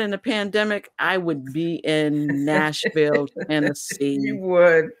we weren't in a pandemic, I would be in Nashville, Tennessee. You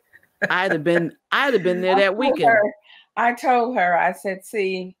would. I'd have been there that weekend. I told her, I said,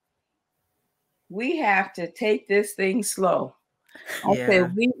 see, we have to take this thing slow. Yeah.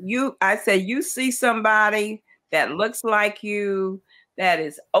 I said, you see somebody that looks like you, that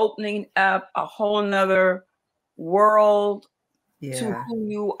is opening up a whole nother world to who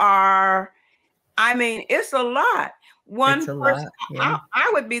you are. I mean, it's a lot. One person, yeah.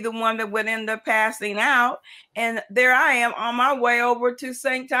 I would be the one that would end up passing out. And there I am on my way over to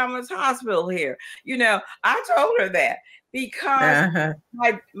St. Thomas Hospital here. You know, I told her that because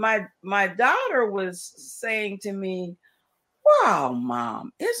my daughter was saying to me, wow,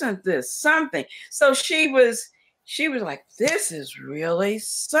 Mom, isn't this something? So she was like, this is really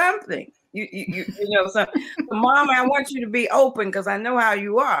something. You know, so Mom, I want you to be open because I know how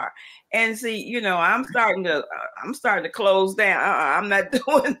you are. And see, you know, I'm starting to close down. I'm not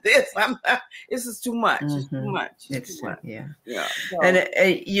doing this. This is too much. It's too much. It's too much. Yeah. So. And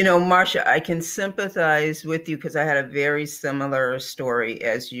you know, Marcia, I can sympathize with you because I had a very similar story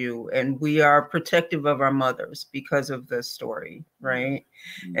as you, and we are protective of our mothers because of the story, right?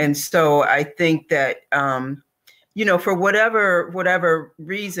 Mm-hmm. And so I think that you know, for whatever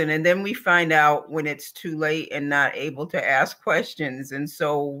reason, and then we find out when it's too late and not able to ask questions. And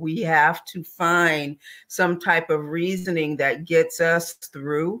so we have to find some type of reasoning that gets us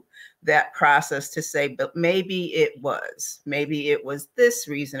through that process to say, but maybe it was this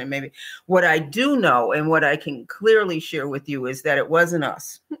reason. And maybe what I do know and what I can clearly share with you is that it wasn't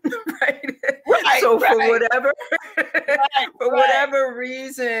us. Right. So for whatever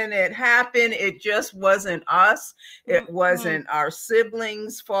reason it happened, it just wasn't us. It wasn't our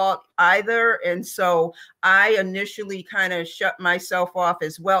siblings' fault either. And so I initially kind of shut myself off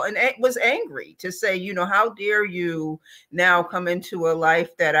as well. And it was angry to say, you know, how dare you now come into a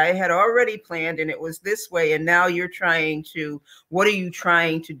life that I had already planned and it was this way. And now you're what are you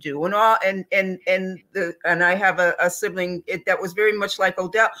trying to do? And I have a sibling that was very much like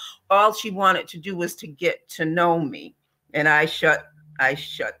Odell. All she wanted to do was to get to know me. And I shut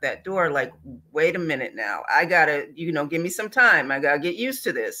that door like, wait a minute now. I gotta, you know, give me some time. I gotta get used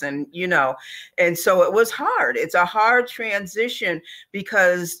to this. And, you know, and so it was hard. It's a hard transition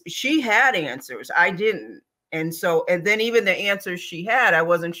because she had answers. I didn't. And so, and then even the answers she had, I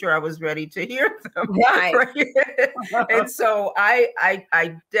wasn't sure I was ready to hear them. Right. And so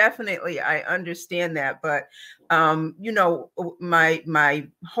I definitely, I understand that. But, you know, my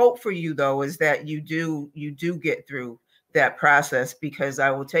hope for you though, is that you do get through that process, because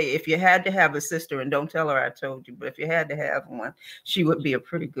I will tell you, if you had to have a sister, and don't tell her I told you, but if you had to have one, she would be a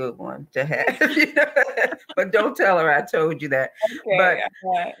pretty good one to have. But don't tell her I told you that. Okay,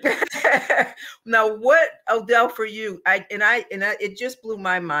 but now, what, Odell, for you, it just blew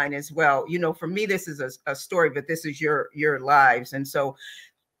my mind as well. You know, for me, this is a story, but this is your lives, and so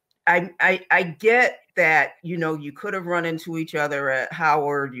I get that, you know, you could have run into each other at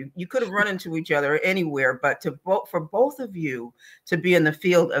Howard, you could have run into each other anywhere, but for both of you to be in the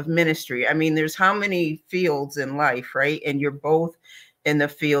field of ministry, I mean, there's how many fields in life, right? And you're both in the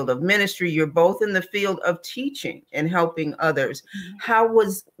field of ministry, you're both in the field of teaching and helping others.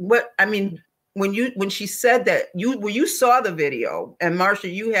 When she said that, you saw the video, and Marcia,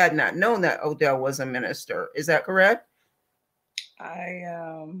 you had not known that Odell was a minister, is that correct?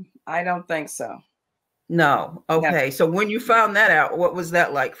 I don't think so. No. Okay. So when you found that out, what was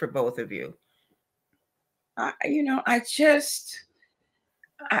that like for both of you? You know, I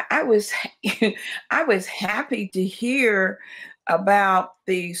was I was happy to hear about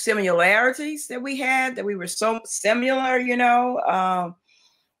the similarities that we had, that we were so similar, you know,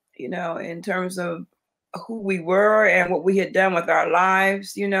 in terms of who we were and what we had done with our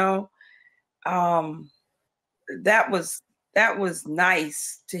lives, you know. That was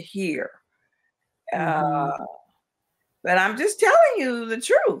nice to hear. But I'm just telling you the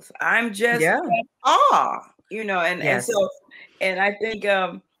truth. I'm just Yeah. in awe, and Yes. so, and I think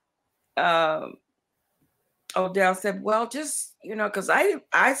Odell said, well, just, because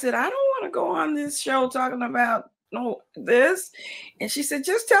I said, I don't want to go on this show talking about this. And she said,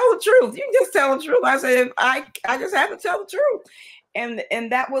 just tell the truth. You can just tell the truth. I said, I just have to tell the truth. And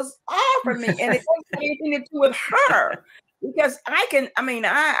that was all for me. And it wasn't anything to do with her. Because I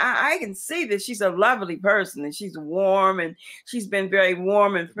can see that she's a lovely person and she's warm and she's been very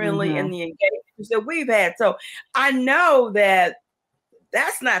warm and friendly in the engagements that we've had. So I know that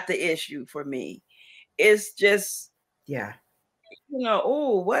that's not the issue for me. It's just,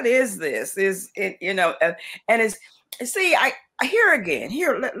 oh, what is this? Is it, and it's, see, I here again,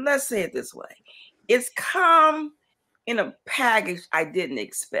 let's say it this way. It's come in a package I didn't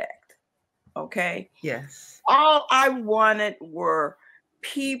expect. Okay. Yes. All I wanted were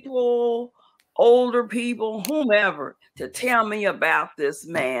people, older people, whomever, to tell me about this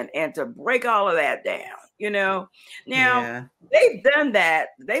man and to break all of that down, Now, they've done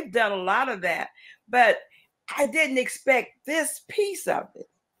that. They've done a lot of that, but I didn't expect this piece of it.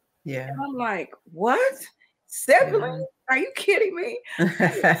 Yeah. And I'm like, what? Siblings? Are you kidding me?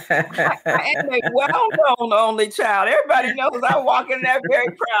 I am a well-known only child. Everybody knows I walk in there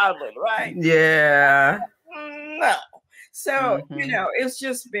very proudly, right? Yeah. No. So, it's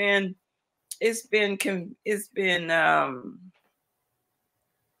just been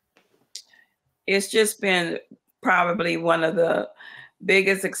probably one of the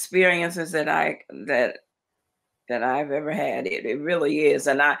biggest experiences that I've ever had. It really is.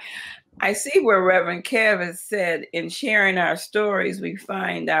 And I see where Reverend Kev has said, in sharing our stories, we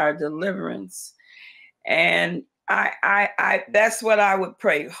find our deliverance. And I that's what I would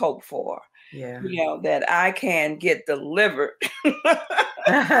hope for. Yeah. That I can get delivered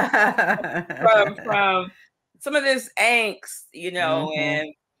from some of this angst,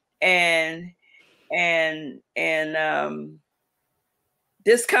 and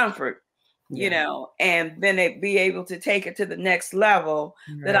discomfort, and then it be able to take it to the next level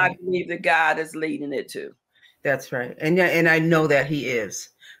that I believe that God is leading it to. That's right. And I know that he is.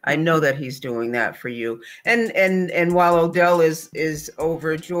 I know that he's doing that for you. And while Odell is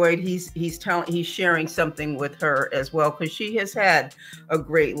overjoyed, he's sharing something with her as well, because she has had a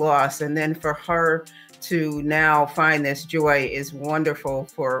great loss. And then for her to now find this joy is wonderful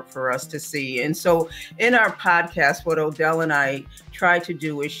for us to see. And so in our podcast, what Odell and I try to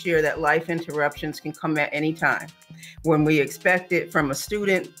do is share that life interruptions can come at any time, when we expect it from a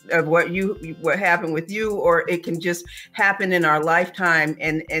student of what happened with you, or it can just happen in our lifetime,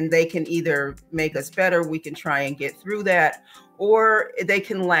 and they can either make us better, we can try and get through that, or they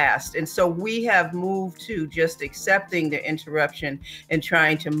can last. And so we have moved to just accepting the interruption and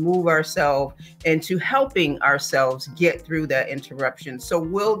trying to move ourselves into helping ourselves get through that interruption. So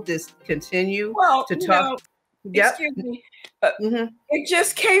we'll just continue to talk. Excuse me. It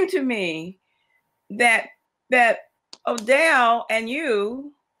just came to me that Odell and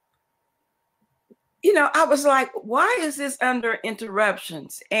you, I was like, why is this under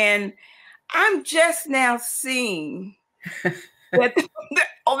interruptions? And I'm just now seeing that,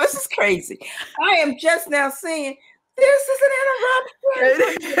 this is crazy. I am just now seeing this is an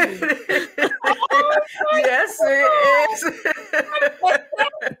interruption. Yes, it is. I'm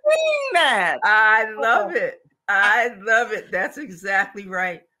seeing that. I love it. I love it. That's exactly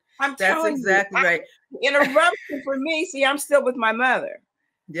right. That's exactly right. Interruption for me. See, I'm still with my mother.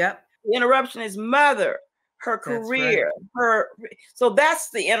 Yep. The interruption is mother, her career, so that's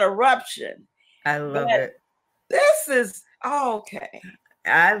the interruption. I love it. This is okay.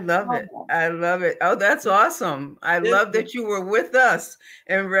 I love it. I love it. Oh, that's awesome. I love that you were with us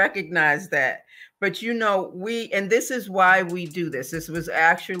and recognize that. But and this is why we do this. This was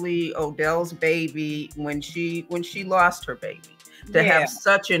actually Odell's baby when she lost her baby, to have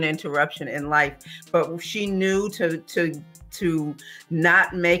such an interruption in life. But she knew to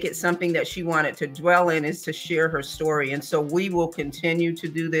not make it something that she wanted to dwell in, is to share her story. And so we will continue to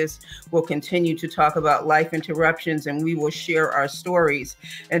do this. We'll continue to talk about life interruptions, and we will share our stories.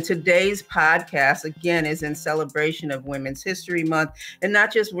 And today's podcast, again, is in celebration of Women's History Month, and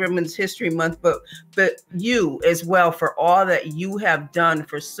not just Women's History Month, but you as well, for all that you have done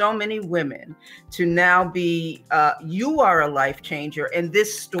for so many women to now be, you are a life changer, and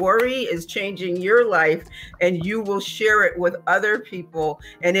this story is changing your life, and you will share it with other people,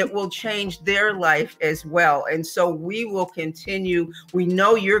 and it will change their life as well. And so we will continue. We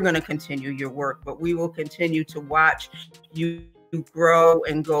know you're going to continue your work, but we will continue to watch you grow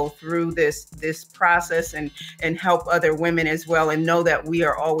and go through this process and help other women as well, and know that we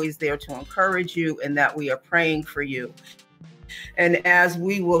are always there to encourage you and that we are praying for you. And as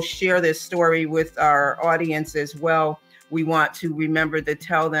we will share this story with our audience as well, we want to remember to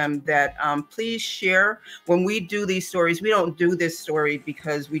tell them that please share. When we do these stories, we don't do this story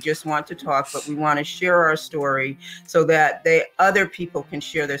because we just want to talk, but we want to share our story so that other people can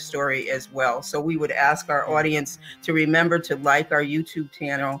share their story as well. So we would ask our audience to remember to like our YouTube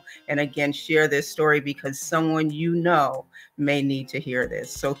channel and again, share this story because someone you know may need to hear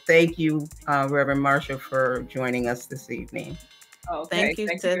this. So thank you, Reverend Marcia, for joining us this evening. Okay, thank you,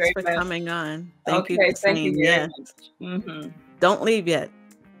 sis, for coming on. Thank you for saying yes. Don't leave yet.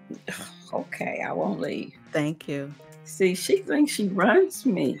 Okay, I won't leave. Thank you. See, she thinks she runs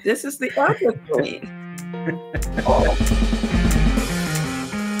me. This is the other queen. Oh.